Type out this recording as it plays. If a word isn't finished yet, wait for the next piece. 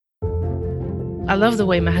I love the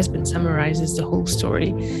way my husband summarizes the whole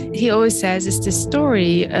story. He always says it's the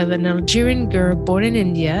story of an Algerian girl born in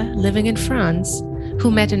India, living in France, who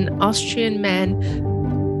met an Austrian man.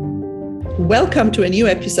 Welcome to a new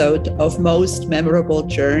episode of Most Memorable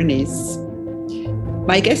Journeys.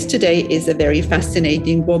 My guest today is a very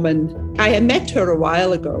fascinating woman. I had met her a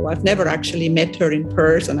while ago. I've never actually met her in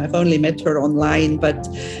person. I've only met her online. But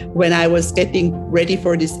when I was getting ready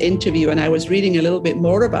for this interview and I was reading a little bit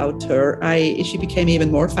more about her, she became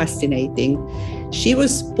even more fascinating. She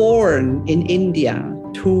was born in India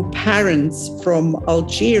to parents from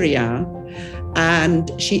Algeria,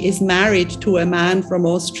 and she is married to a man from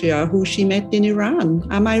Austria who she met in Iran.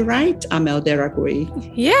 Am I right, Amel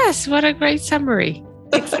Derraoui? Yes, what a great summary.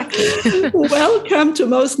 Exactly. Welcome to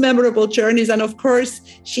Most Memorable Journeys. And of course,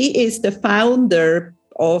 she is the founder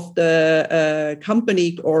of the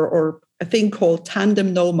company or a thing called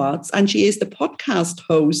Tandem Nomads. And she is the podcast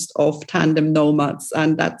host of Tandem Nomads.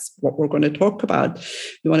 And that's what we're going to talk about.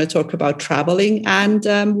 We want to talk about traveling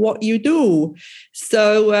and what you do.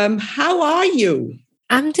 So how are you?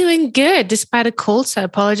 I'm doing good despite a cold, so I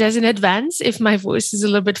apologize in advance if my voice is a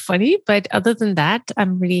little bit funny. But other than that,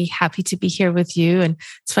 I'm really happy to be here with you. And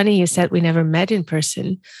it's funny you said we never met in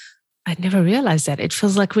person. I never realized that. It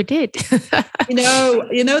feels like we did.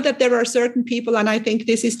 You know that there are certain people, and I think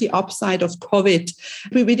this is the upside of COVID.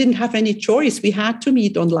 We didn't have any choice. We had to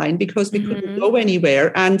meet online because we couldn't go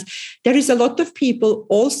anywhere. And there is a lot of people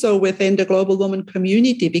also within the Global Woman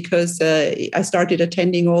community because I started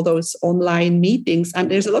attending all those online meetings. And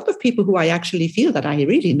there's a lot of people who I actually feel that I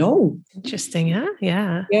really know. Interesting, huh?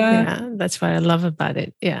 Yeah. That's what I love about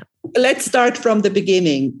it. Yeah. Let's start from the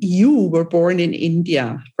beginning. You were born in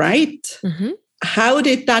India, right? Mm-hmm. How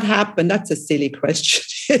did that happen? That's a silly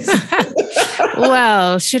question.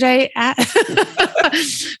 Well, should I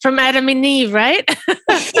from Adam and Eve, right?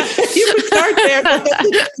 You could start there, but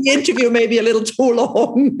the interview may be a little too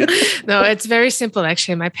long. No, it's very simple,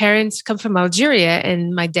 actually. My parents come from Algeria,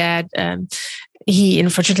 and my dad, he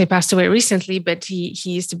unfortunately passed away recently, but he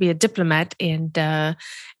used to be a diplomat, and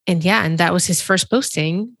that was his first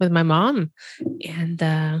posting with my mom. And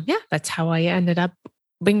that's how I ended up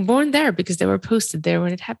being born there, because they were posted there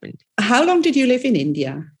when it happened. How long did you live in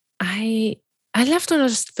India? I left when I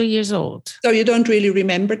was 3 years old. So you don't really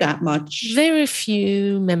remember that much? Very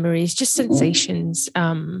few memories, just sensations.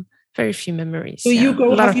 Very few memories. So you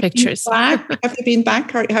go, a lot of pictures. Have you been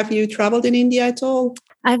back? Or have you traveled in India at all?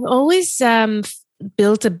 I've always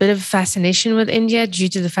built a bit of fascination with India due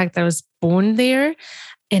to the fact that I was born there.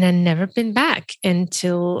 And I'd never been back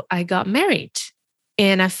until I got married.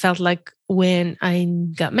 And I felt like when I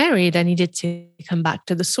got married, I needed to come back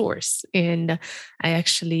to the source. And I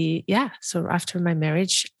actually, so after my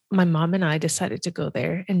marriage, my mom and I decided to go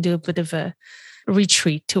there and do a bit of a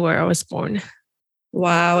retreat to where I was born.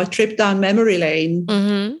 Wow, a trip down memory lane.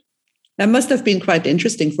 Mm-hmm. That must have been quite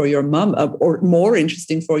interesting for your mom, or more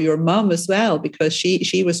interesting for your mom as well, because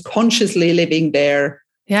she was consciously living there.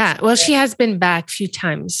 Yeah, well, she has been back a few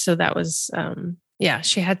times. So that was,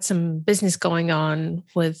 she had some business going on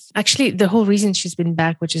with, actually, the whole reason she's been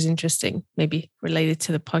back, which is interesting, maybe related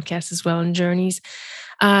to the podcast as well and journeys.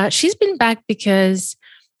 She's been back because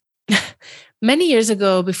many years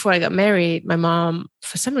ago, before I got married, my mom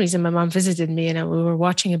visited me and we were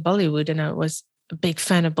watching a Bollywood, and I was a big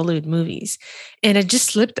fan of Bollywood movies. And it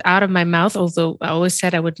just slipped out of my mouth, although I always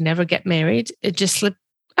said I would never get married. It just slipped.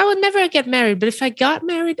 I would never get married, but if I got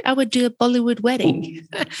married, I would do a Bollywood wedding.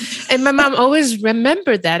 And my mom always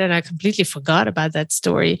remembered that, and I completely forgot about that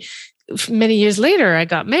story. Many years later, I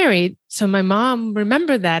got married, so my mom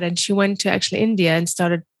remembered that, and she went to actually India and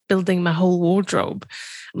started building my whole wardrobe,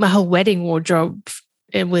 my whole wedding wardrobe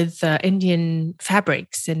with Indian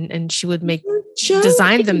fabrics, and she would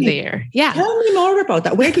design them there. Yeah. Tell me more about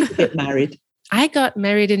that. Where did you get married? I got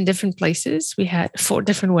married in different places. We had 4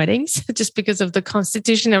 different weddings just because of the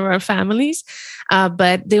constitution of our families.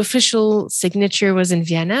 But the official signature was in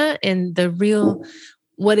Vienna. And the real,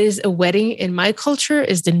 what is a wedding in my culture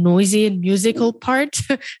is the noisy and musical part.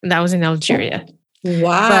 And that was in Algeria.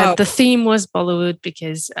 Wow. But the theme was Bollywood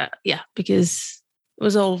because it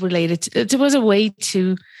was all related. It was a way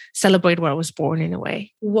to celebrate where I was born in a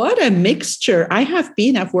way. What a mixture.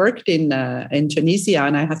 I've worked in Tunisia,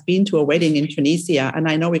 and I have been to a wedding in Tunisia, and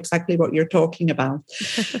I know exactly what you're talking about.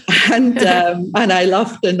 and I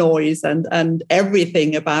love the noise and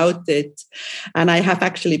everything about it. And I have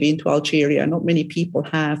actually been to Algeria. Not many people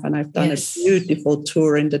have, and I've done a beautiful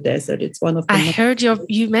tour in the desert. It's one of the I heard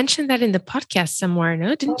you mentioned that in the podcast somewhere,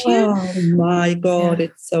 no? Didn't you? Oh my God,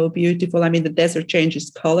 It's so beautiful. I mean, the desert changes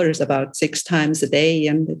colors about 6 times a day,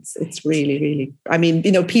 and It's really, really, I mean,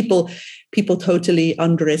 people totally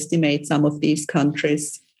underestimate some of these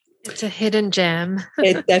countries. It's a hidden gem.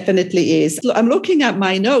 It definitely is. I'm looking at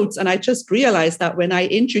my notes and I just realized that when I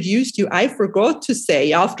introduced you, I forgot to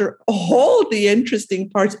say, after all the interesting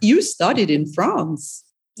parts, you studied in France.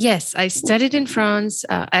 Yes, I studied in France.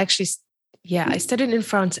 I studied in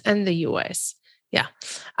France and the US. Yeah.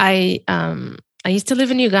 I used to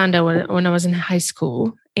live in Uganda when I was in high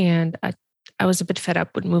school, and I was a bit fed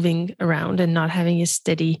up with moving around and not having a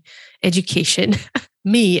steady education.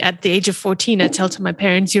 Me, at the age of 14, I tell to my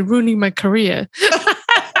parents, "You're ruining my career."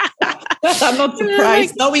 I'm not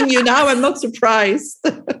surprised. Knowing you now, I'm not surprised.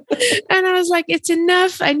 And I was like, it's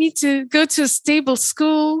enough. I need to go to a stable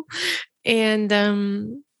school. And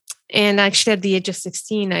actually, at the age of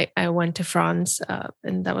 16, I went to France.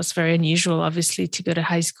 And that was very unusual, obviously, to go to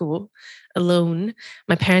high school alone.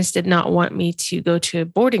 My parents did not want me to go to a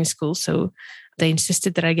boarding school. So they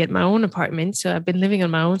insisted that I get my own apartment. So I've been living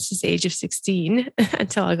on my own since the age of 16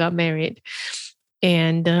 until I got married.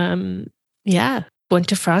 And went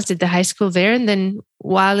to France, did the high school there. And then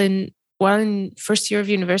while in first year of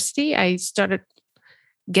university, I started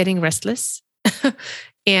getting restless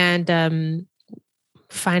and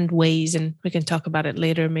find ways, and we can talk about it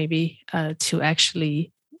later maybe, to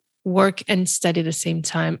actually work and study at the same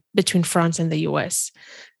time between France and the US.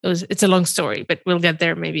 It's a long story, but we'll get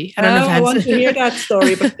there maybe. I don't know if I want to hear that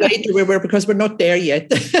story, but later because we're not there yet.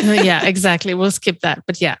 Yeah, exactly. We'll skip that.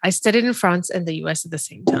 But yeah, I studied in France and the US at the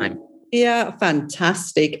same time. Yeah,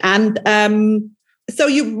 fantastic. And so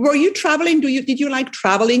were you traveling? Did you like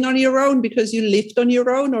traveling on your own because you lived on your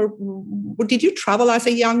own, or did you travel as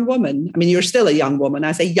a young woman? I mean, you're still a young woman,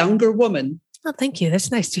 as a younger woman. Oh, thank you.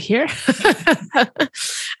 That's nice to hear.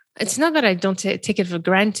 It's not that I don't take it for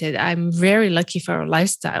granted. I'm very lucky for our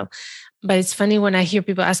lifestyle. But it's funny when I hear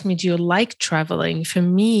people ask me, do you like traveling? For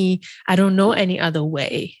me, I don't know any other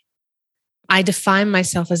way. I define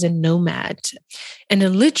myself as a nomad, and a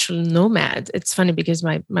literal nomad. It's funny because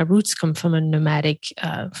my roots come from a nomadic,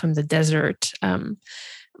 from the desert.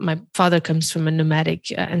 My father comes from a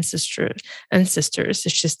nomadic ancestors.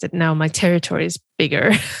 It's just that now my territory is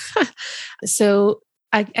bigger. So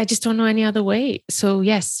I just don't know any other way. So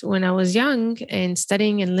yes, when I was young and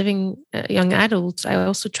studying and living young adults, I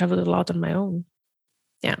also traveled a lot on my own.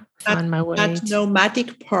 Yeah, found my way. That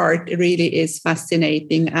nomadic part really is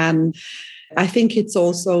fascinating. And I think it's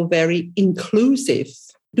also very inclusive.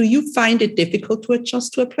 Do you find it difficult to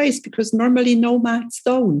adjust to a place? Because normally nomads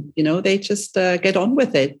don't, they just get on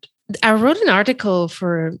with it. I wrote an article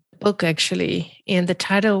for a book, actually, and the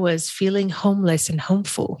title was Feeling Homeless and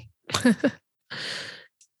Homeful.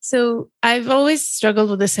 So I've always struggled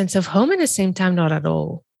with a sense of home, and at the same time, not at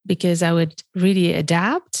all, because I would really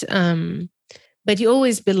adapt. But you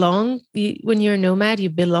always belong. When you're a nomad, you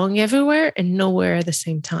belong everywhere and nowhere at the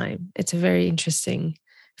same time. It's a very interesting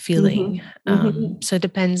feeling. So it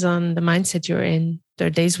depends on the mindset you're in. There are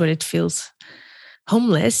days where it feels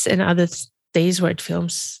homeless and other days where it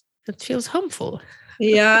feels homeful.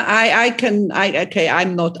 Yeah, I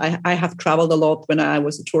have traveled a lot when I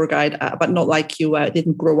was a tour guide, but not like you. I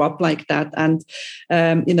didn't grow up like that. And,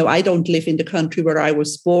 I don't live in the country where I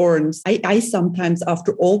was born. I sometimes,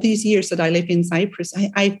 after all these years that I live in Cyprus,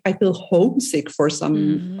 I feel homesick for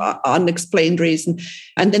some unexplained reason.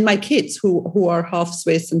 And then my kids who are half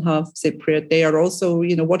Swiss and half Cypriot, they are also,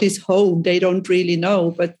 what is home? They don't really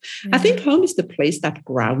know. But I think home is the place that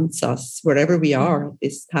grounds us wherever we are at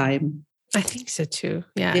this time. I think so too.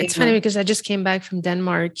 Yeah. It's funny because I just came back from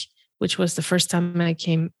Denmark, which was the first time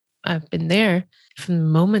I've been there.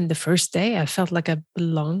 From the first day, I felt like I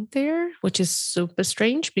belonged there, which is super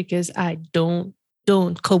strange because I don't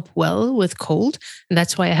cope well with cold. And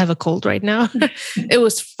that's why I have a cold right now. It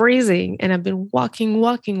was freezing and I've been walking.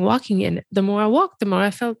 And the more I walked, the more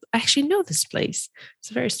I felt I actually know this place.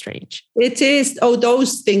 It's very strange. It is. Oh,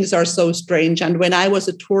 those things are so strange. And when I was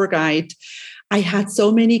a tour guide, I had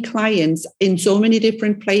so many clients in so many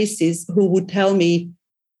different places who would tell me,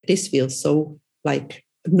 this feels so like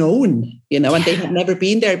known, and they had never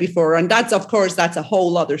been there before. And that's a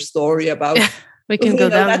whole other story about, we can go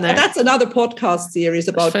down there. That's another podcast series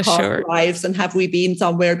about past lives and have we been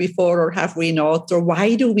somewhere before or have we not? Or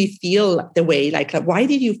why do we feel the way like that? Why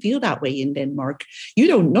did you feel that way in Denmark? You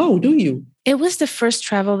don't know, do you? It was the first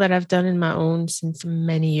travel that I've done in my own since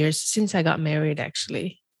many years, since I got married,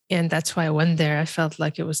 actually. And that's why I went there. I felt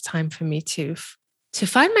like it was time for me to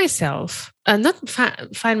find myself, not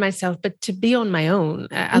find myself, but to be on my own.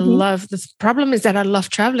 I love, the problem is that I love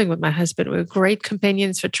traveling with my husband. We're great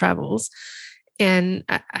companions for travels. And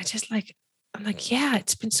I just like, I'm like, yeah,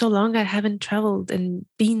 it's been so long. I haven't traveled and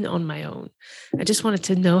been on my own. I just wanted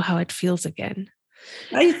to know how it feels again.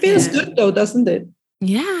 It feels good though, doesn't it?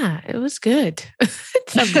 Yeah, it was good. It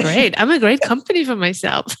felt great. I'm a great company for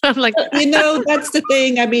myself. I'm like, That's the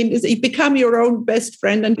thing. I mean, you become your own best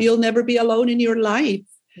friend and you'll never be alone in your life.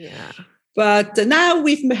 yeah. But now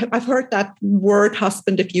I've heard that word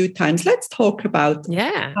husband a few times. Let's talk about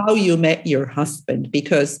how you met your husband,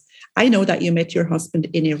 because I know that you met your husband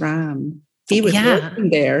in Iran. He was working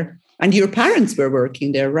there and your parents were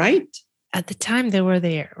working there, right? At the time they were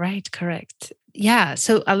there, right? Correct. Yeah.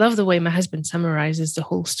 So I love the way my husband summarizes the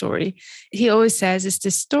whole story. He always says it's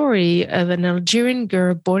the story of an Algerian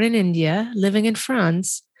girl born in India, living in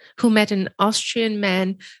France, who met an Austrian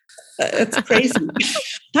man. That's crazy.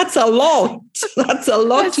 That's a lot. That's a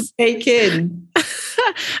lot to take in.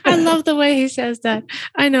 I love the way he says that.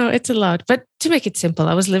 I know it's a lot, but to make it simple,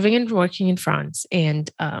 I was living and working in France, and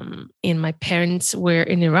my parents were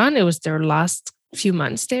in Iran. It was their last few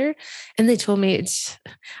months there, and they told me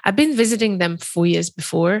I've been visiting them 4 years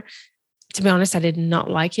before. To be honest, I did not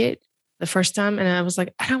like it the first time, and I was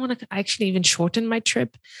like, I don't want to actually even shorten my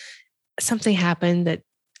trip. Something happened that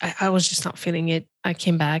I was just not feeling it. I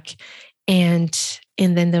came back, and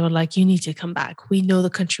then they were like, you need to come back. We know the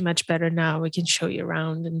country much better now. We can show you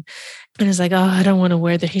around. And I was like, oh, I don't want to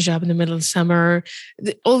wear the hijab in the middle of summer.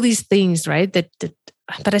 All these things, right?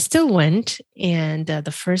 But I still went. And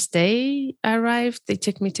the first day I arrived, they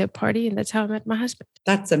took me to a party, and that's how I met my husband.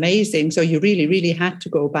 That's amazing. So you really, really had to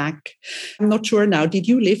go back. I'm not sure now. Did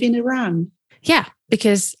you live in Iran? Yeah,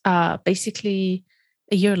 because basically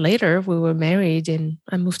a year later we were married and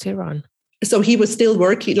I moved to Iran. So he was still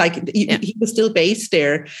working, he was still based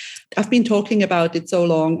there. I've been talking about it so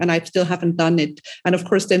long and I still haven't done it. And of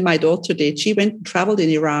course, then my daughter did. She traveled in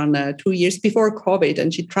Iran 2 years before COVID,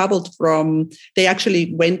 and she traveled they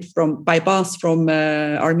actually went by bus from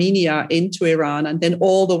Armenia into Iran and then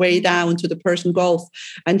all the way down to the Persian Gulf.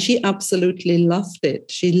 And she absolutely loved it.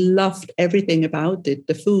 She loved everything about it,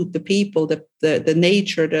 the food, the people, the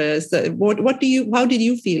nature. How did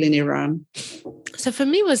you feel in Iran? So for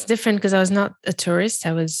me, it was different because I was not a tourist.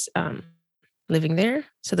 I was living there.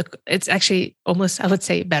 So it's actually almost, I would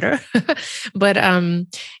say, better. But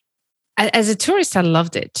as a tourist, I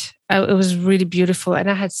loved it. It was really beautiful.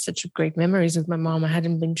 And I had such great memories with my mom. I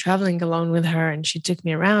hadn't been traveling alone with her and she took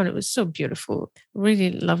me around. It was so beautiful.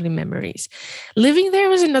 Really lovely memories. Living there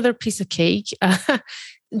was another piece of cake.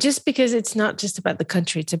 Just because it's not just about the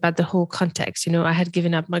country, it's about the whole context. You know, I had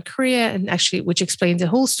given up my career, and actually, which explains the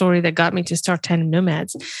whole story that got me to start Tandem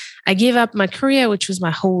Nomads. I gave up my career, which was my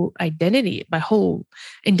whole identity. My whole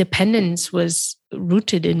independence was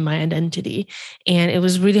rooted in my identity. And it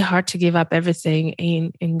was really hard to give up everything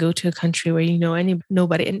and go to a country where you know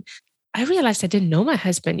nobody. And I realized I didn't know my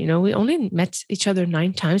husband. You know, we only met each other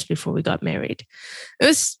 9 times before we got married. It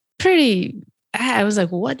was I was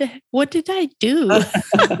like, what did I do?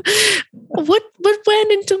 what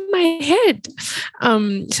went into my head?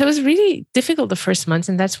 So it was really difficult the first months.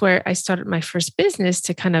 And that's where I started my first business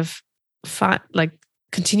to kind of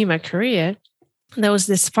continue my career. And that was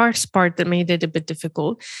this first part that made it a bit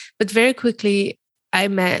difficult. But very quickly, I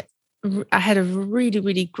had a really,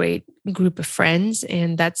 really great group of friends.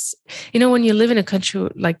 And that's, you know, when you live in a country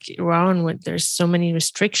like Iran, where there's so many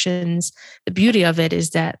restrictions, the beauty of it is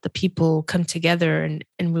that the people come together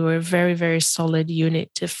and we were a very, very solid unit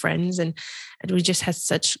of friends. And we just had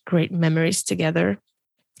such great memories together.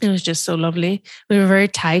 It was just so lovely. We were very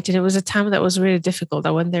tight, and it was a time that was really difficult. I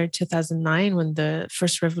went there in 2009 when the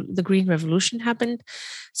the Green Revolution happened.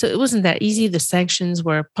 So it wasn't that easy. The sanctions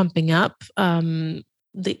were pumping up.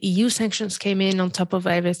 The EU sanctions came in on top of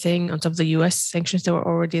everything, on top of the US sanctions that were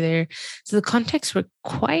already there. So the context were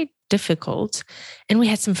quite difficult. And we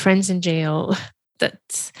had some friends in jail.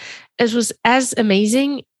 It was as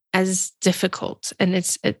amazing as difficult. And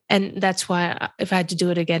that's why if I had to do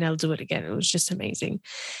it again, I'll do it again. It was just amazing.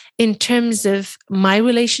 In terms of my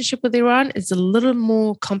relationship with Iran, it's a little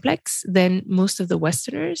more complex than most of the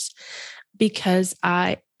Westerners, because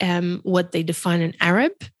I am what they define an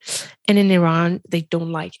Arab. And in Iran, they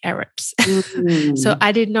don't like Arabs. So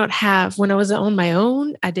I did not have, when I was on my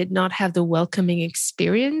own, I did not have the welcoming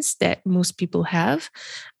experience that most people have.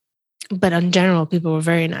 But in general, people were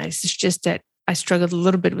very nice. It's just that I struggled a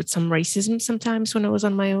little bit with some racism sometimes when I was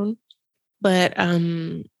on my own. But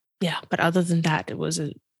but other than that, it was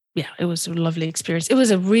a lovely experience. It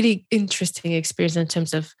was a really interesting experience in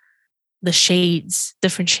terms of the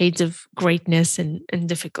different shades of greatness and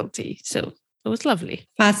difficulty. So it was lovely.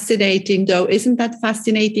 Fascinating, though. Isn't that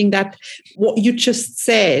fascinating that what you just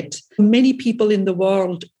said, many people in the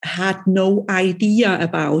world had no idea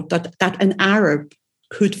about that an Arab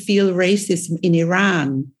could feel racism in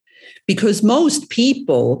Iran, because most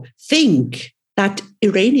people think that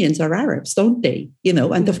Iranians are Arabs, don't they?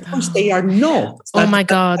 And of course they are not. Oh my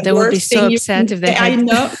God, they would be so upset if they had. I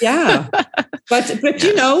know, yeah. But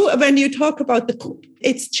when you talk about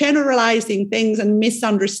it's generalizing things and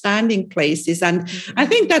misunderstanding places. And I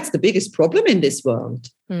think that's the biggest problem in this world.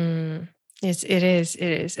 It is.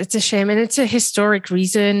 It's a shame. And it's a historic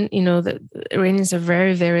reason, that Iranians are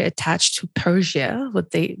very, very attached to Persia.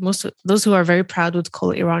 Most of those who are very proud would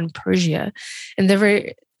call Iran Persia. And they're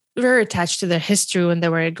very, very attached to their history when they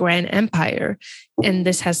were a grand empire. And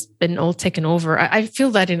this has been all taken over. I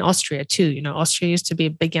feel that in Austria too. Austria used to be a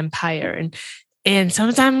big empire. And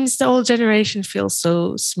sometimes the old generation feels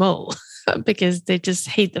so small because they just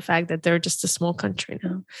hate the fact that they're just a small country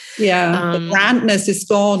now. Yeah, the grandness is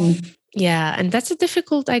gone. Yeah, and that's a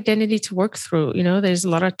difficult identity to work through. There's a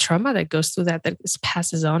lot of trauma that goes through that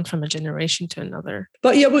passes on from a generation to another.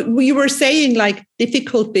 But yeah, we were saying like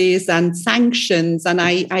difficulties and sanctions, and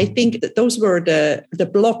I think that those were the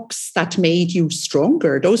blocks that made you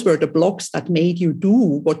stronger. Those were the blocks that made you do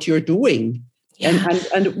what you're doing. Yeah.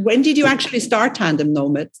 And when did you actually start Tandem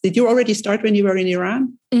Nomads? Did you already start when you were in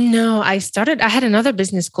Iran? No, I had another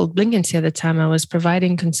business called Blinkency at the time. I was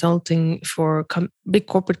providing consulting for big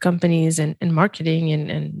corporate companies and marketing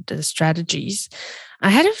and strategies. I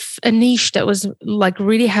had a niche that was like,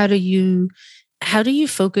 really, how do you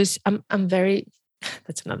focus? I'm very,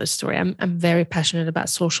 that's another story. I'm very passionate about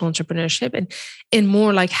social entrepreneurship and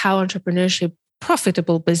more like how entrepreneurship,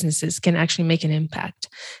 profitable businesses can actually make an impact.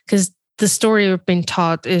 Because the story we've been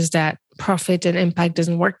taught is that profit and impact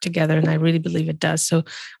doesn't work together. And I really believe it does. So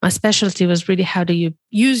my specialty was really, how do you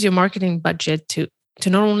use your marketing budget to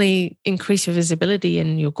not only increase your visibility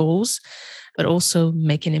and your goals, but also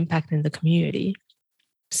make an impact in the community.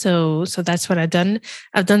 So that's what I've done.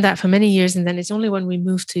 I've done that for many years. And then it's only when we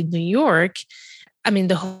moved to New York,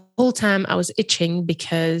 the whole time I was itching,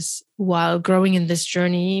 because while growing in this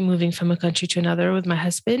journey, moving from a country to another with my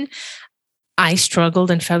husband, I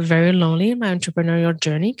struggled and felt very lonely in my entrepreneurial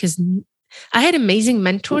journey, because I had amazing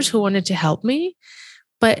mentors who wanted to help me,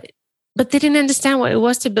 but they didn't understand what it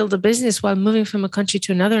was to build a business while moving from a country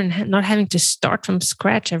to another and not having to start from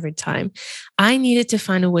scratch every time. I needed to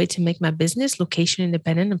find a way to make my business location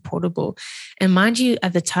independent and portable. And mind you,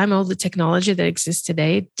 at the time, all the technology that exists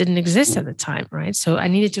today didn't exist at the time, right? So I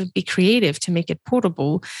needed to be creative to make it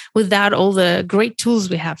portable without all the great tools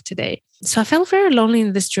we have today. So I felt very lonely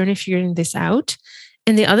in this journey, figuring this out.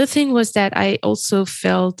 And the other thing was that I also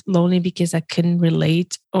felt lonely because I couldn't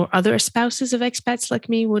relate, or other spouses of expats like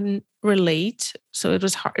me wouldn't relate. So it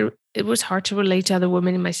was hard. It was hard to relate to other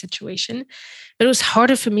women in my situation, but it was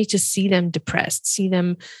harder for me to see them depressed, see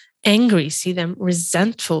them angry, see them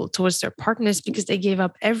resentful towards their partners because they gave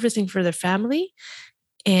up everything for their family.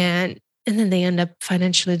 And then they end up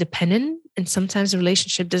financially dependent. And sometimes the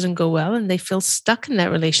relationship doesn't go well and they feel stuck in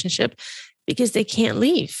that relationship because they can't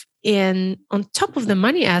leave. And on top of the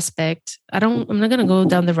money aspect, I'm not going to go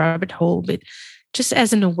down the rabbit hole, but just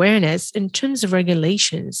as an awareness, in terms of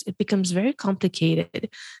regulations, it becomes very complicated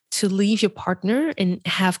to leave your partner and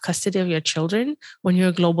have custody of your children when you're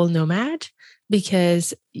a global nomad,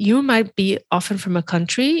 because you might be often from a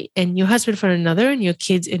country and your husband from another and your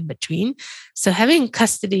kids in between. So having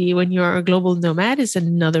custody when you're a global nomad is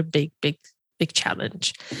another big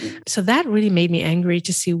challenge. So that really made me angry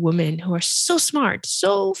to see women who are so smart,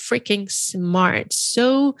 so freaking smart,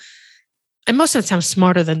 and most of the time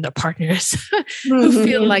smarter than their partners, who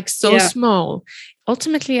feel like small.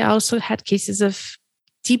 Ultimately, I also had cases of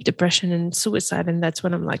deep depression and suicide. And that's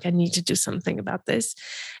when I'm like, I need to do something about this.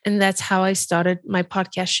 And that's how I started my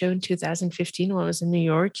podcast show in 2015 when I was in New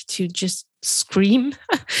York, to just scream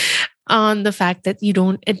on the fact that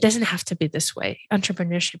it doesn't have to be this way.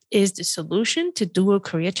 Entrepreneurship is the solution to dual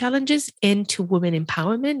career challenges and to women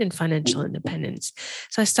empowerment and financial independence.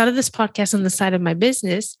 So I started this podcast on the side of my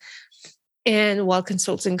business and while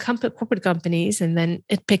consulting corporate companies, and then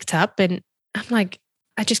it picked up, and I'm like,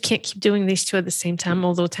 I just can't keep doing these two at the same time,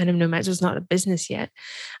 although Tandem Nomads was not a business yet.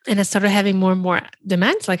 And I started having more and more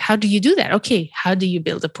demands, like, how do you do that? Okay, how do you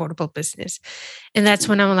build a portable business? And that's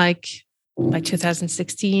when I'm like, by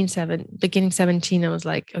 2016, beginning 17, I was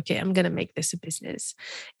like, okay, I'm going to make this a business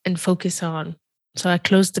and focus on. So I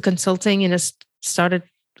closed the consulting and I started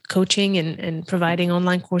coaching and providing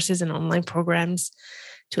online courses and online programs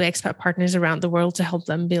to expat partners around the world to help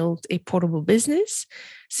them build a portable business.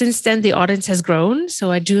 Since then, the audience has grown. So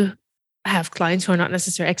I do have clients who are not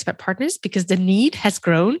necessarily expat partners because the need has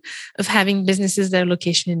grown of having businesses that are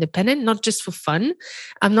location independent, not just for fun.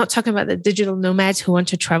 I'm not talking about the digital nomads who want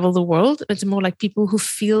to travel the world. It's more like people who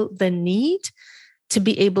feel the need to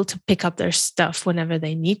be able to pick up their stuff whenever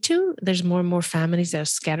they need to. There's more and more families that are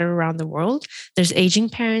scattered around the world. There's aging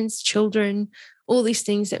parents, children, all these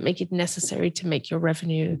things that make it necessary to make your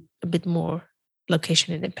revenue a bit more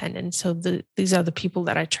location independent. So these are the people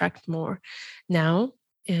that I attract more now,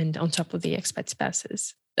 and on top of the expat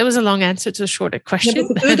spouses. That was a long answer to a shorter question. It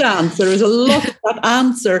was a good answer. There was a lot of that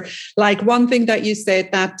answer. Like one thing that you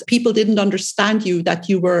said, that people didn't understand you, that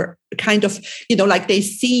you were kind of, like they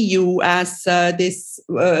see you as this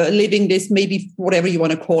living this, maybe whatever you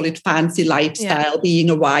want to call it, fancy lifestyle, being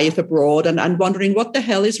a wife abroad, and wondering what the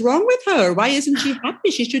hell is wrong with her? Why isn't she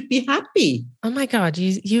happy? She should be happy. Oh my God,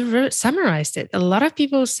 you summarized it. A lot of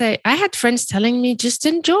people say, I had friends telling me, just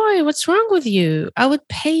enjoy. What's wrong with you? I would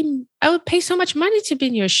pay so much money to be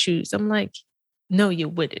in your shoes. I'm like, no, you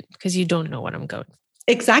wouldn't, because you don't know what I'm going through.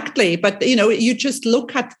 Exactly. But, you just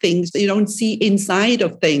look at things, you don't see inside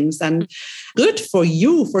of things. And good for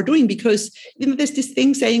you for doing, because, there's this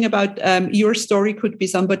thing saying about your story could be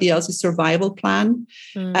somebody else's survival plan,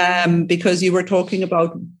 because you were talking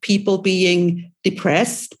about people being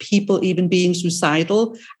depressed, people even being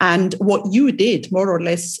suicidal. And what you did, more or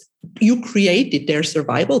less, you created their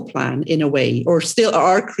survival plan in a way, or still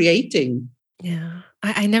are creating. Yeah.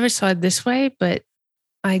 I never saw it this way, but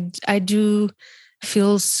I do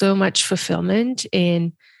feel so much fulfillment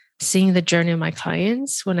in seeing the journey of my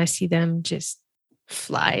clients when I see them just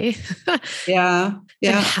fly. Yeah.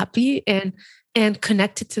 And happy and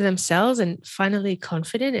connected to themselves and finally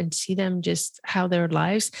confident, and see them just how their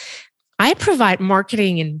lives. I provide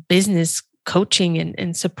marketing and business coaching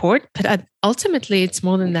and support, but ultimately it's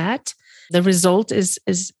more than that. The result is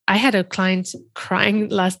I had a client crying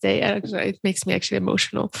last day. It makes me actually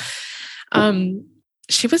emotional.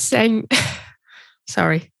 She was saying,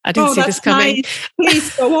 sorry, I didn't see this coming.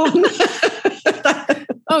 Nice. Please go on.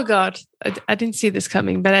 Oh God, I didn't see this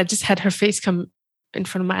coming, but I just had her face come in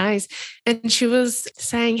front of my eyes. And she was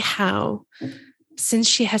saying how since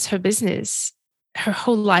she has her business, her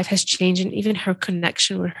whole life has changed, and even her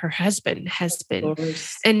connection with her husband has been.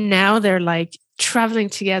 And now they're like traveling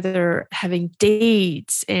together, having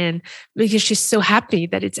dates, and because she's so happy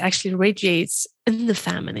that it actually radiates in the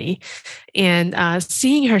family. And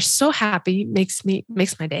seeing her so happy makes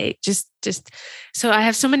my day. Just so I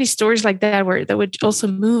have so many stories like that that would also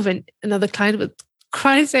move, and another client would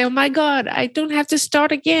cry and say, oh my God, I don't have to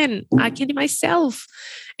start again. I can do myself.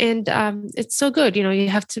 And it's so good. You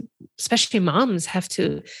have to, especially moms, have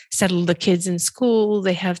to settle the kids in school.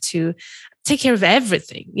 They have to take care of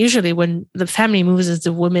everything. Usually when the family moves, it's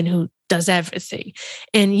the woman who does everything.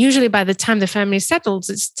 And usually by the time the family settles,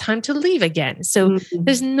 it's time to leave again. So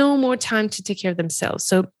there's no more time to take care of themselves.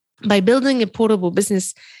 So by building a portable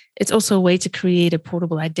business, it's also a way to create a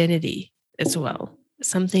portable identity as well.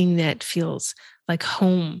 Something that feels like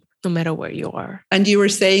home, no matter where you are. And you were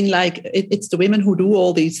saying like, it's the women who do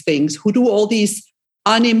all these things, who do all these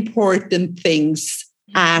unimportant things,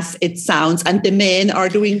 as it sounds, and the men are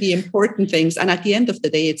doing the important things. And at the end of the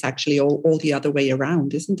day, it's actually all the other way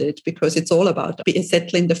around, isn't it? Because it's all about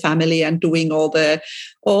settling the family and doing all the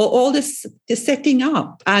setting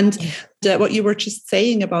up. And what you were just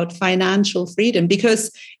saying about financial freedom,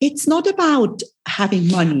 because it's not about having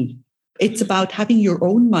money. It's about having your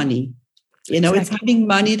own money. Exactly. It's having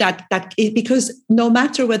money because no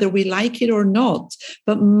matter whether we like it or not,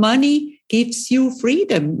 but money gives you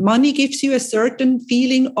freedom. Money gives you a certain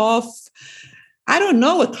feeling of, I don't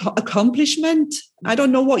know, accomplishment. I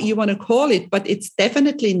don't know what you want to call it, but it's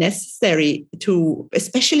definitely necessary to,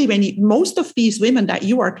 especially when most of these women that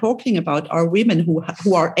you are talking about are women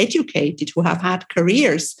who are educated, who have had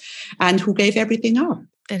careers, and who gave everything up.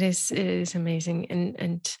 It is amazing.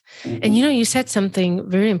 And you said something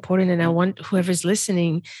very important, and I want whoever's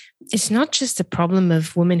listening, it's not just a problem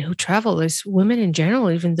of women who travel, it's women in general,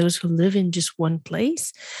 even those who live in just one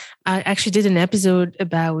place. I actually did an episode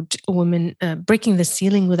about women breaking the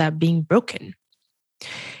ceiling without being broken.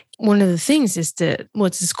 One of the things is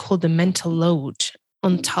what is called the mental load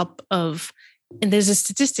on top of, and there's a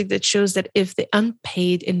statistic that shows that if the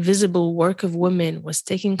unpaid invisible work of women was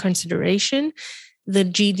taken into consideration, the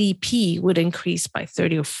GDP would increase by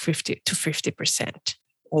 30 or 50 to 50%.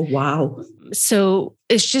 Oh, wow. So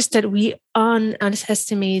it's just that we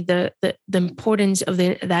underestimate the importance of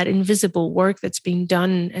that invisible work that's being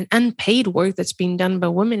done, and unpaid work that's being done by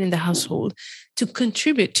women in the household to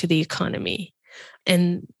contribute to the economy.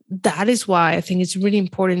 And that is why I think it's really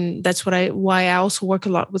important. That's why I also work a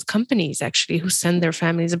lot with companies actually who send their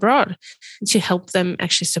families abroad to help them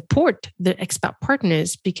actually support the expat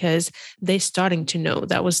partners, because they're starting to know.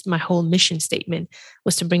 That was my whole mission statement,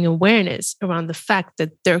 was to bring awareness around the fact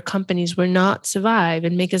that their companies will not survive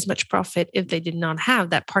and make as much profit if they did not have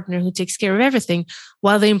that partner who takes care of everything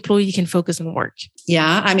while the employee can focus on work.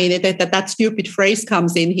 Yeah, I mean, that stupid phrase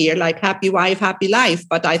comes in here, like happy wife, happy life.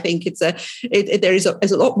 But I think there is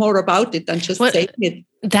a lot more about it than just saying it.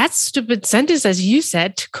 That stupid sentence, as you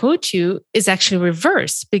said, to quote you, is actually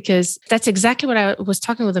reversed, because that's exactly what I was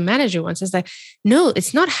talking with a manager once. It's like, no,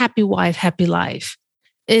 it's not happy wife, happy life.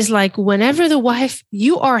 Is like whenever the wife,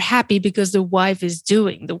 you are happy because the wife is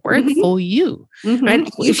doing the work for you, right?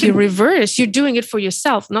 If you reverse, you're doing it for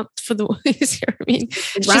yourself, not for the wife. I mean,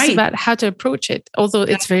 it's just about how to approach it. Although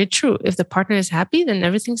it's very true. If the partner is happy, then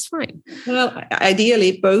everything's fine. Well,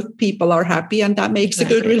 ideally, both people are happy, and that makes a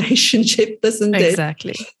good relationship, doesn't it?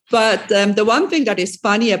 Exactly. But the one thing that is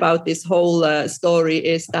funny about this whole story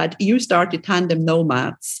is that you started Tandem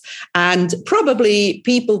Nomads, and probably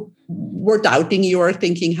people were doubting you or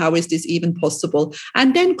thinking, how is this even possible?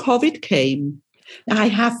 And then COVID came. I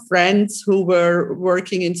have friends who were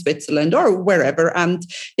working in Switzerland or wherever, and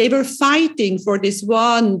they were fighting for this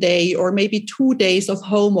 1 day or maybe 2 days of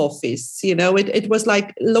home office. You know, it was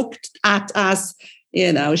like looked at as,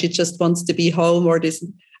 you know, she just wants to be home or this.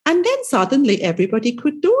 And then suddenly everybody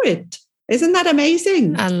could do it. Isn't that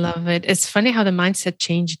amazing? I love it. It's funny how the mindset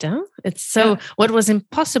changed, huh? It's so what was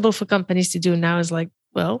impossible for companies to do now is like,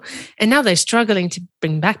 well, and now they're struggling to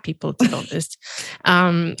bring back people, to be honest.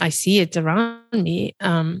 I see it around me.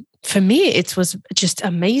 For me, it was just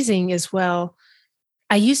amazing as well.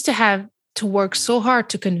 I used to have to work so hard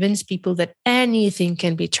to convince people that anything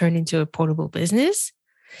can be turned into a portable business.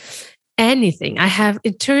 Anything. I have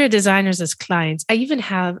interior designers as clients. I even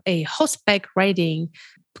have a horseback riding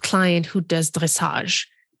client who does dressage.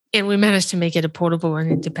 And we managed to make it a portable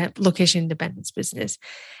and location independence business.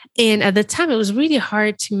 And at the time, it was really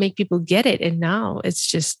hard to make people get it. And now it's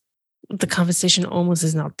just the conversation almost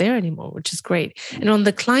is not there anymore, which is great. And on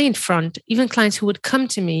the client front, even clients who would come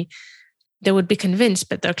to me, they would be convinced,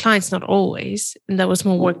 but their clients not always. And there was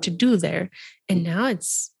more work to do there. And now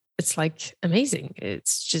it's like amazing.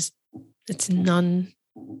 It's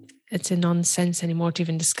a nonsense anymore to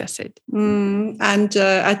even discuss it. And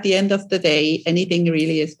at the end of the day, anything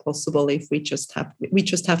really is possible if we just have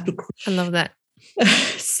to. I love that.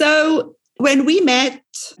 So when we met,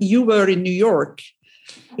 you were in New York.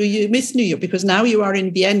 Do you miss New York? Because now you are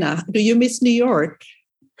in Vienna. Do you miss New York?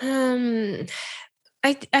 I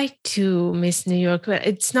do miss New York, but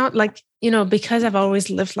it's not like, you know, because I've always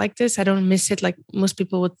lived like this, I don't miss it like most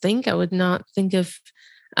people would think. I would not think of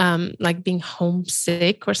like being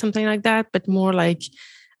homesick or something like that, but more like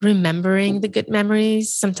remembering the good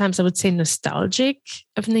memories. Sometimes I would say nostalgic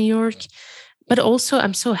of New York, but also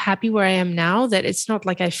I'm so happy where I am now that it's not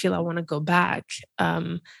like I feel I want to go back.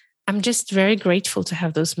 I'm just very grateful to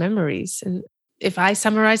have those memories. And if I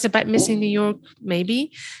summarize about missing New York,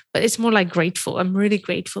 maybe, but it's more like grateful. I'm really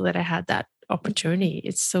grateful that I had that opportunity.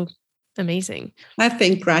 It's so amazing. I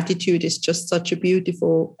think gratitude is just such a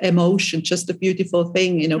beautiful emotion, just a beautiful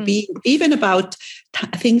thing, you know, being even about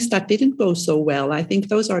things that didn't go so well. I think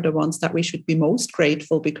those are the ones that we should be most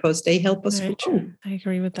grateful because they help us grow. I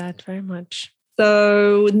agree with that very much.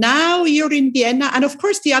 So now you're in Vienna. And of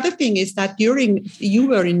course, the other thing is that you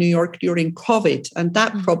were in New York during COVID, and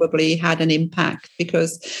that probably had an impact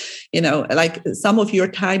because, you know, like some of your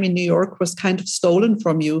time in New York was kind of stolen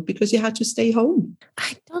from you because you had to stay home.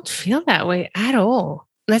 I don't feel that way at all.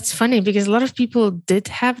 That's funny because a lot of people did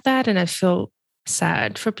have that, and I feel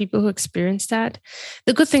sad for people who experienced that.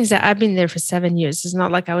 The good thing is that I've been there for 7 years. It's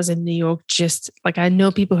not like I was in New York just like I know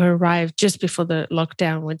people who arrived just before the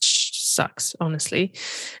lockdown, which sucks, honestly.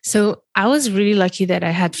 So I was really lucky that I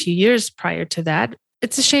had a few years prior to that.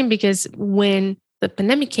 It's a shame because when the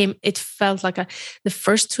pandemic came, it felt like the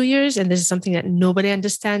first 2 years, and this is something that nobody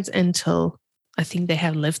understands until I think they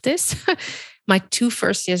have lived this. My 2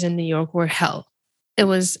 first years in New York were hell. It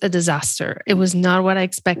was a disaster. It was not what I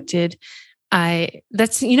expected.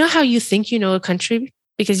 That's, you know, how you think you know a country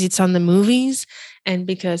because it's on the movies and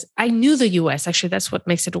because I knew the US. Actually, that's what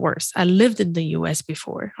makes it worse. I lived in the US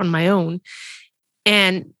before on my own.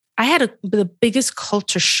 And I had the biggest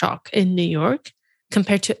culture shock in New York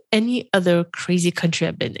compared to any other crazy country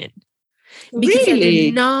I've been in. Because Really? I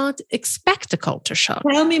did not expect a culture shock.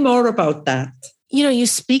 Tell me more about that. You know, you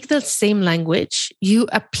speak the same language. You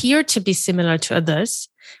appear to be similar to others,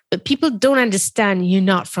 but people don't understand you're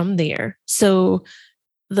not from there. So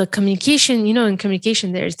the communication, in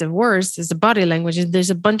communication, there's the words, there's the body language, and there's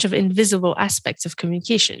a bunch of invisible aspects of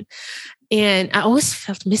communication. And I always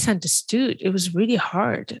felt misunderstood. It was really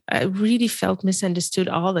hard. I really felt misunderstood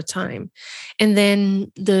all the time. And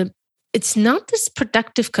then it's not this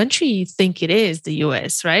productive country you think it is, the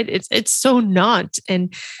US, right? It's so not.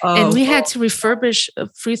 And we had to refurbish a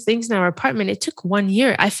few things in our apartment. It took 1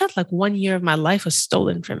 year. I felt like 1 year of my life was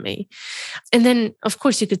stolen from me. And then, of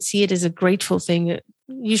course, you could see it as a grateful thing.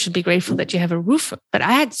 You should be grateful that you have a roof. But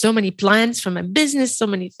I had so many plans for my business, so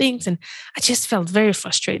many things, and I just felt very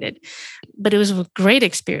frustrated. But it was a great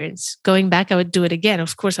experience. Going back, I would do it again.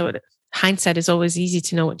 Of course, I would. Hindsight is always easy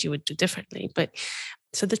to know what you would do differently. But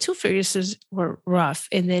so the 2 first years were rough.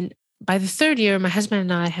 And then by the 3rd year, my husband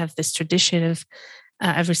and I have this tradition of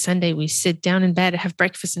every Sunday, we sit down in bed, have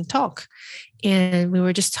breakfast and talk. And we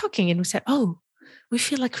were just talking and we said, oh, we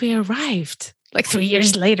feel like we arrived. Like 3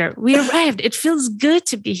 years later, we arrived. It feels good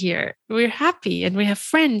to be here. We're happy and we have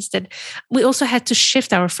friends that we also had to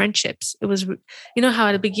shift our friendships. It was, how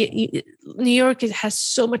at the beginning, New York, it has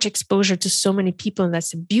so much exposure to so many people, and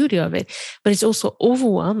that's the beauty of it. But it's also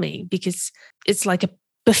overwhelming because it's like a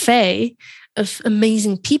buffet of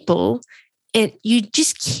amazing people, and you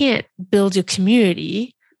just can't build your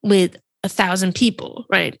community with 1,000 people,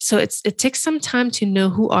 right? So it takes some time to know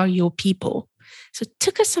who are your people. So it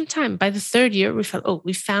took us some time. By the 3rd year, we felt,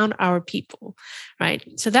 we found our people, right?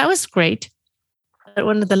 So that was great. But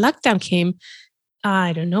when the lockdown came,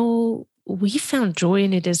 I don't know, we found joy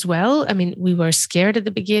in it as well. I mean, we were scared at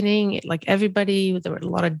the beginning, like everybody. There were a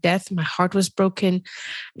lot of death. My heart was broken.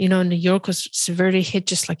 New York was severely hit,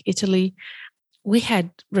 just like Italy. We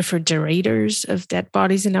had refrigerators of dead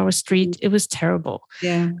bodies in our street. It was terrible.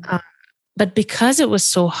 Yeah. But because it was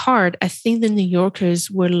so hard, I think the New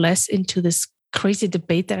Yorkers were less into this crazy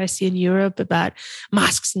debate that I see in Europe about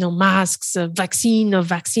masks, no masks, vaccine, no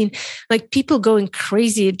vaccine. Like people going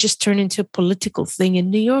crazy, it just turned into a political thing. In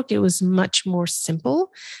New York, it was much more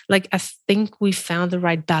simple. Like I think we found the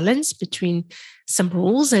right balance between some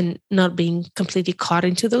rules and not being completely caught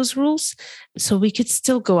into those rules. So we could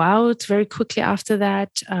still go out very quickly after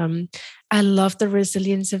that. I love the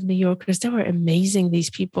resilience of New Yorkers. They were amazing, these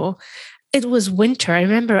people. It was winter. I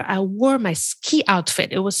remember I wore my ski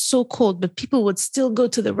outfit. It was so cold, but people would still go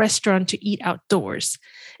to the restaurant to eat outdoors.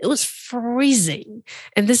 It was freezing.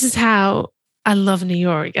 And this is how I love New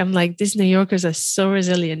York. I'm like, these New Yorkers are so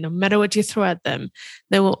resilient. No matter what you throw at them,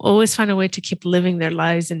 they will always find a way to keep living their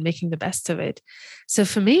lives and making the best of it. So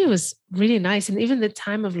for me, it was really nice. And even the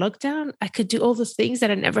time of lockdown, I could do all the things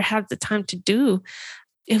that I never had the time to do.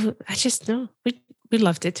 I just know we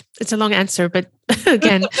loved it. It's a long answer, but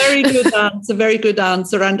again, very good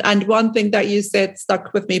answer. And one thing that you said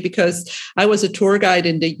stuck with me because I was a tour guide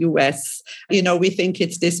in the US. We think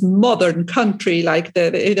it's this modern country, like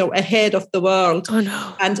ahead of the world. Oh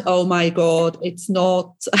no! And oh my God, it's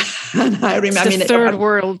not. And I remember it's the third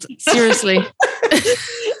world. Seriously.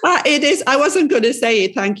 It is. I wasn't going to say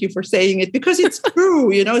it. Thank you for saying it because it's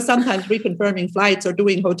true. Sometimes reconfirming flights or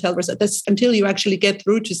doing hotel reservations until you actually get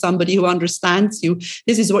through to somebody who understands you.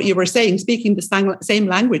 This is what you were saying, speaking the same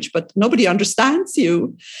language, but nobody understands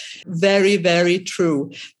you. Very, very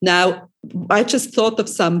true. Now, I just thought of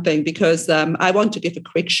something because I want to give a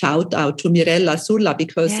quick shout out to Mirella Sulla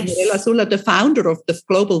because Mirella Sulla, the founder of the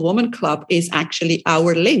Global Woman Club, is actually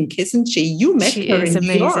our link, isn't she? You met her in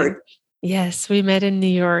New York. Yes, we met in New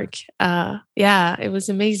York. It was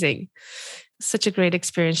amazing. Such a great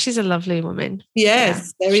experience. She's a lovely woman.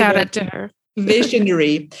 Yes. Yeah. Shout out to her.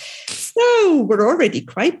 Visionary. So we're already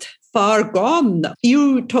quite far gone.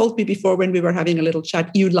 You told me before when we were having a little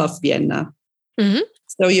chat, you love Vienna. Mm-hmm.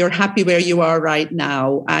 So you're happy where you are right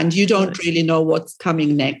now and you don't really know what's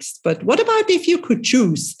coming next. But what about if you could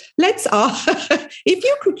choose? If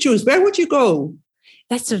you could choose, where would you go?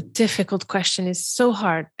 That's a difficult question. It's so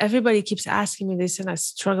hard. Everybody keeps asking me this and I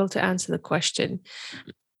struggle to answer the question.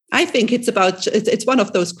 I think it's one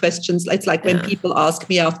of those questions. It's like when people ask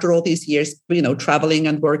me after all these years, traveling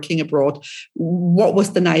and working abroad, what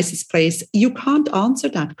was the nicest place? You can't answer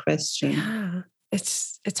that question. Yeah,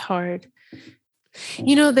 it's hard.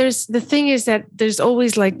 There's the thing is that there's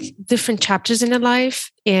always like different chapters in a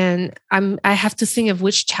life, and I have to think of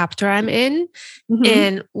which chapter I'm in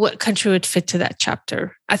and what country would fit to that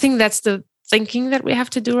chapter. I think that's the thinking that we have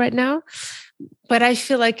to do right now. But I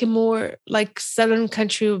feel like a more like southern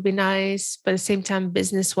country would be nice, but at the same time,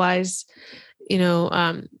 business-wise,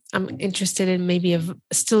 I'm interested in maybe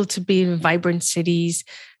still to be in vibrant cities.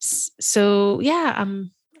 So yeah,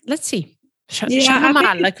 let's see.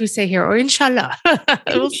 Shahama, like we say here, or inshallah.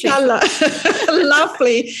 Inshallah.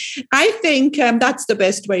 Lovely. I think that's the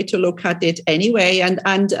best way to look at it anyway.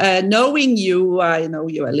 And knowing you, I know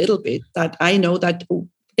you a little bit, that I know that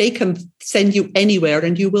they can send you anywhere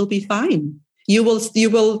and you will be fine. You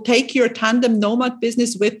will take your tandem nomad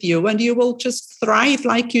business with you and you will just thrive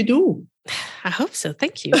like you do. I hope so.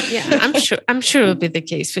 Thank you. Yeah, I'm sure it'll be the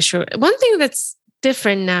case for sure. One thing that's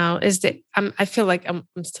different now is that I feel like I'm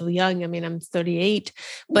still young. I mean, I'm 38,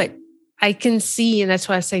 but I can see, and that's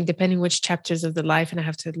why I'm saying, depending which chapters of the life, and I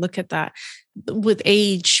have to look at that. With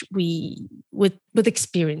age, with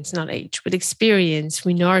experience, not age, with experience,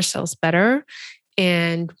 we know ourselves better,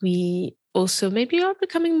 and we also maybe are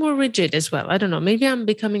becoming more rigid as well. I don't know. Maybe I'm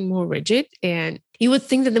becoming more rigid, and you would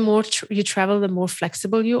think that the more you travel, the more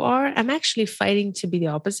flexible you are. I'm actually fighting to be the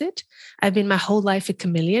opposite. I've been my whole life a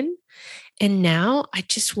chameleon. And now I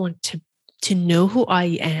just want to know who I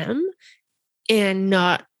am and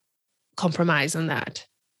not compromise on that.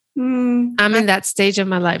 I'm in that stage of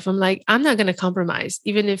my life. I'm like, I'm not going to compromise,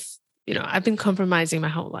 even if, I've been compromising my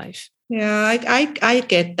whole life. Yeah, I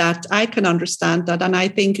get that. I can understand that. And I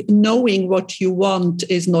think knowing what you want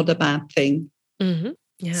is not a bad thing. Mm-hmm.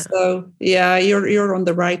 Yeah. So yeah, you're on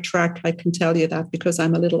the right track. I can tell you that because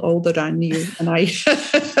I'm a little older than you, and I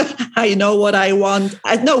know what I want.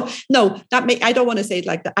 I don't want to say it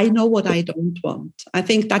like that. I know what I don't want. I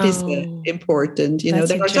think that is important.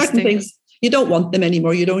 There are certain things you don't want them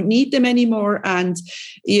anymore. You don't need them anymore. And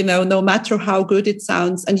no matter how good it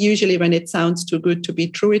sounds, and usually when it sounds too good to be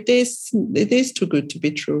true, it is too good to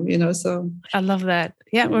be true. So I love that.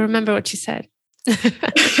 Yeah, well, remember what you said.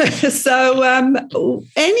 So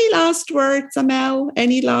any last words, Amel?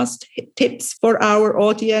 Any last tips for our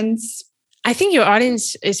audience? I think your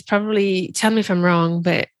audience is probably, tell me if I'm wrong,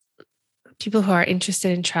 but people who are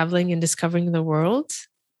interested in traveling and discovering the world.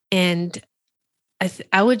 And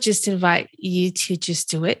I would just invite you to just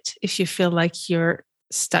do it. If you feel like you're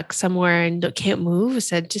stuck somewhere and can't move, I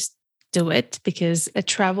said just do it, because a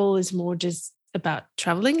travel is more just about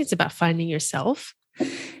traveling. It's about finding yourself.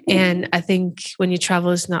 And I think when you travel,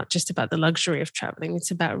 it's not just about the luxury of traveling. It's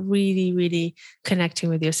about really, really connecting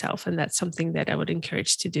with yourself. And that's something that I would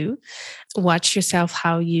encourage to do. Watch yourself,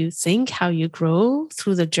 how you think, how you grow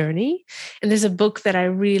through the journey. And there's a book that I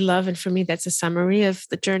really love. And for me, that's a summary of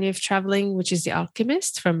the journey of traveling, which is The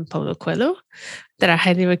Alchemist from Paulo Coelho, that I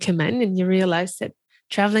highly recommend. And you realize that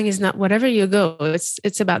traveling is not wherever you go.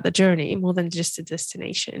 It's about the journey more than just a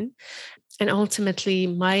destination. And ultimately,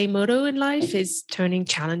 my motto in life is turning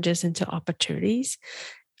challenges into opportunities.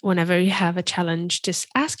 Whenever you have a challenge, just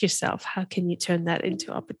ask yourself, how can you turn that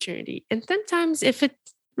into opportunity? And sometimes if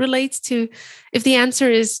the answer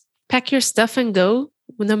is pack your stuff and go,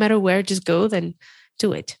 no matter where, just go, then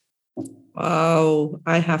do it. Oh,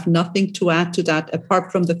 I have nothing to add to that,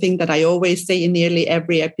 apart from the thing that I always say in nearly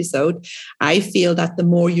every episode. I feel that the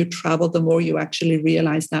more you travel, the more you actually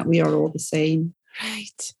realize that we are all the same.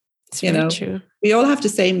 Right. It's very true. We all have the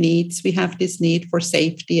same needs. We have this need for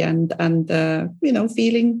safety and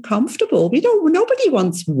feeling comfortable. Nobody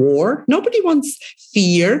wants war. Nobody wants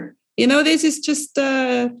fear. This is just,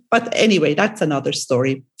 but anyway, that's another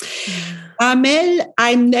story. Amel,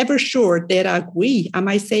 I'm never sure, Deragui. Am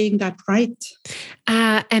I saying that right?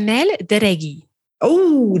 Amel Deregi.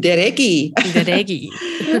 Oh, Deregi. Deregi.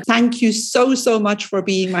 Thank you so, so much for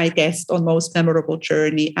being my guest on Most Memorable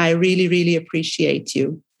Journey. I really, really appreciate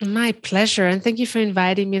you. My pleasure. And thank you for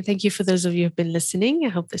inviting me. And thank you for those of you who have been listening. I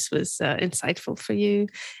hope this was insightful for you.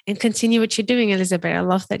 And continue what you're doing, Elizabeth. I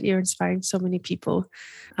love that you're inspiring so many people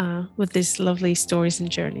with these lovely stories and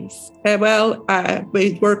journeys.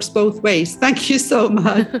 It works both ways. Thank you so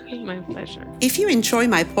much. My pleasure. If you enjoy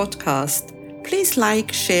my podcast, please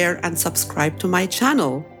like, share, and subscribe to my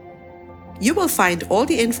channel. You will find all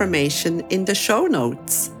the information in the show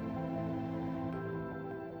notes.